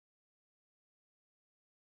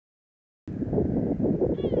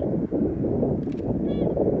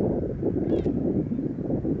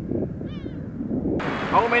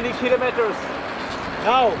many kilometers?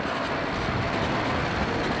 Now.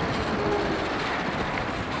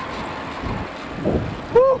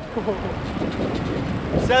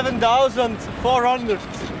 7,400.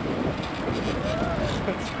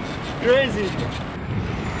 Crazy.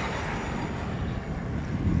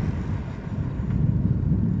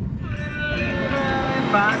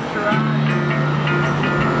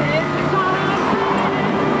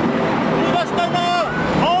 Astana,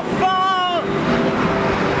 enfin!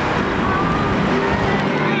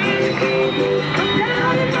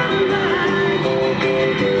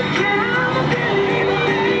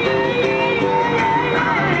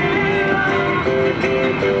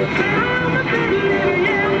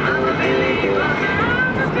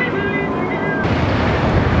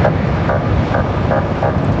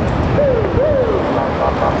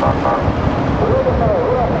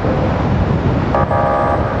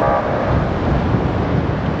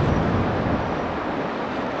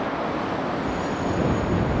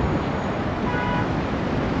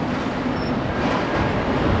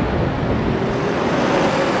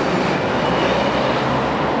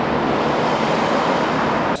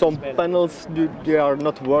 Some panels they are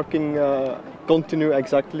not working continue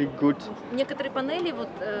exactly good. Некоторые панели, вот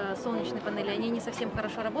солнечные панели, они не совсем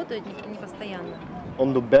хорошо работают, не постоянно.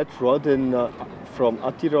 On the bad road from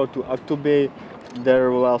Attira to Aktobe, there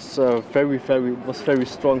was very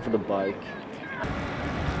strong for the bike.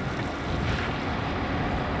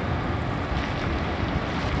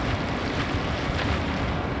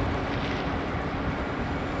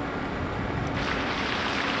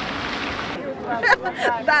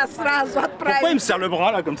 Pourquoi il me serre le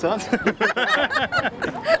bras là comme ça?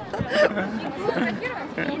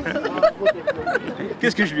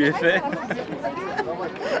 Qu'est-ce que je lui ai fait?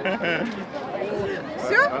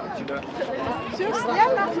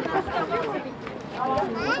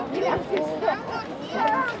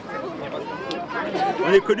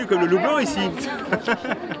 On est connu comme le loup blanc ici.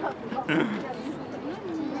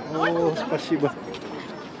 Oh, спасибо.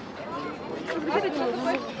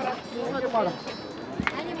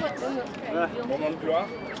 Moment de gloire.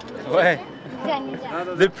 Ouais.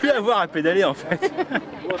 De plus avoir à pédaler en fait.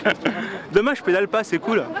 Demain je pédale pas, c'est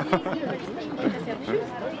cool.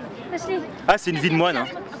 Ah, c'est une vie de moine. Hein.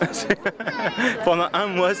 Pendant un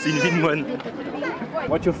mois, c'est une vie de moine.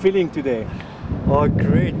 What you feeling today? Oh,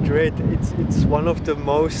 great. It's one of the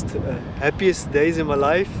most happiest days in my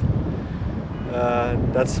life.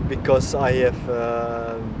 That's because I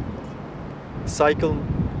have cycled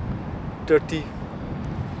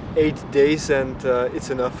 38 days and it's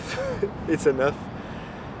enough. It's enough.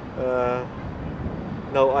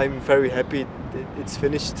 Now I'm very happy it's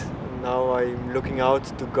finished. Now I'm looking out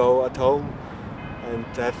to go at home and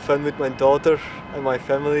have fun with my daughter and my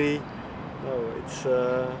family. No, it's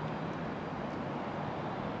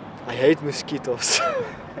I hate mosquitoes.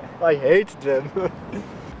 I hate them.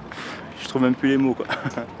 Je trouve même plus les mots quoi.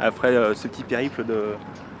 Après ce petit périple de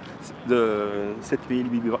 7000,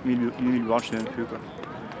 8000 bornes, je sais même plus quoi.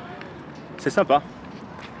 C'est sympa.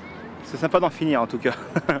 C'est sympa d'en finir en tout cas.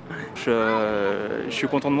 Je suis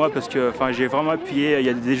content de moi parce que j'ai vraiment appuyé. Il y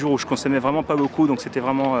a des jours où je consommais vraiment pas beaucoup, donc c'était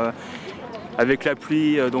vraiment avec la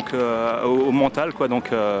pluie donc au mental quoi. Donc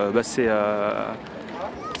c'est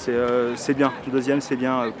bien. Le deuxième c'est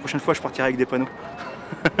bien. La prochaine fois je partirai avec des panneaux.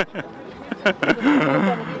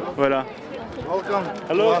 Voilà. Welcome.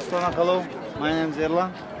 Hello. Astana, hello. My name is Erlan.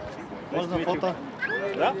 Можно фото?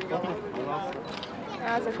 Да?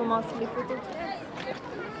 Ah, ça commence les photos.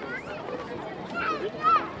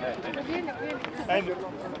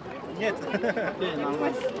 Нет.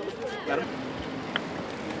 Нормально.